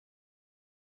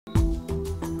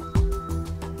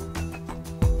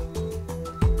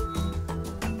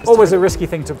Always a risky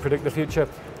thing to predict the future,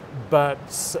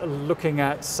 but looking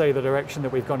at, say, the direction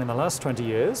that we've gone in the last 20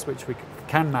 years, which we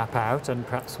can map out, and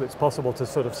perhaps it's possible to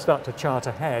sort of start to chart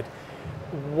ahead,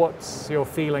 what's your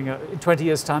feeling in 20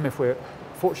 years' time, if we're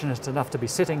fortunate enough to be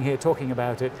sitting here talking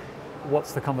about it,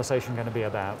 what's the conversation going to be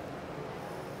about?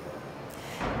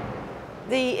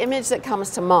 The image that comes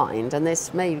to mind, and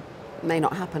this may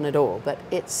not happen at all, but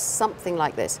it's something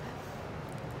like this.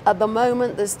 At the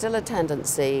moment, there's still a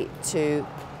tendency to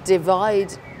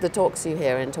divide the talks you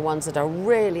hear into ones that are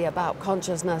really about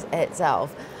consciousness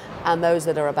itself and those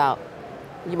that are about,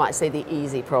 you might say, the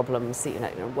easy problems, you know,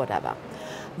 whatever.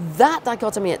 That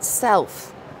dichotomy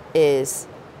itself is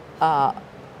a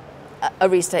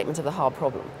restatement of the hard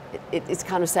problem. It's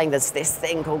kind of saying there's this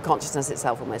thing called consciousness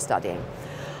itself and we're studying.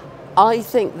 I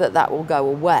think that will go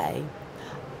away,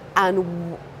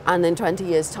 and in 20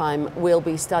 years' time we'll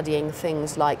be studying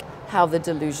things like how the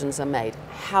delusions are made,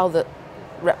 how the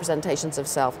representations of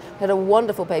self. I had a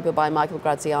wonderful paper by Michael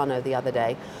Graziano the other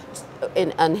day,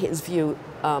 and his view,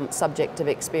 subjective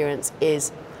experience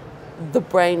is the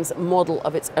brain's model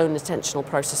of its own attentional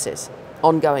processes,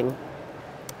 ongoing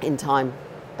in time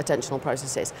attentional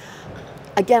processes.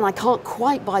 Again, I can't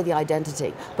quite buy the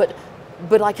identity, but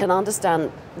I can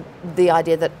understand the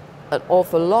idea that an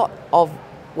awful lot of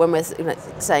when we're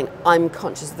saying I'm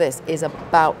conscious of this is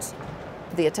about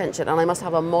the attention, and I must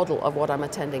have a model of what I'm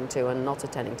attending to and not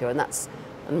attending to,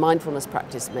 and mindfulness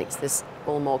practice makes this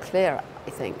all more clear, I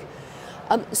think.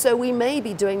 So we may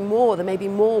be doing more, there may be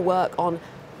more work on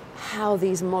how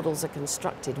these models are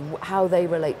constructed, how they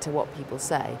relate to what people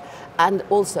say, and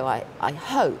also I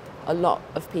hope a lot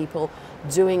of people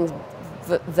doing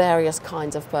various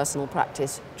kinds of personal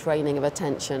practice, training of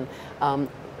attention,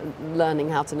 learning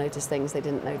how to notice things they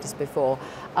didn't notice before.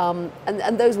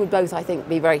 And those would both, I think,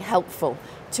 be very helpful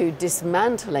to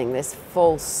dismantling this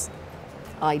false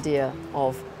idea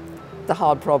of the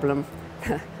hard problem,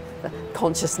 the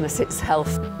consciousness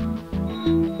itself.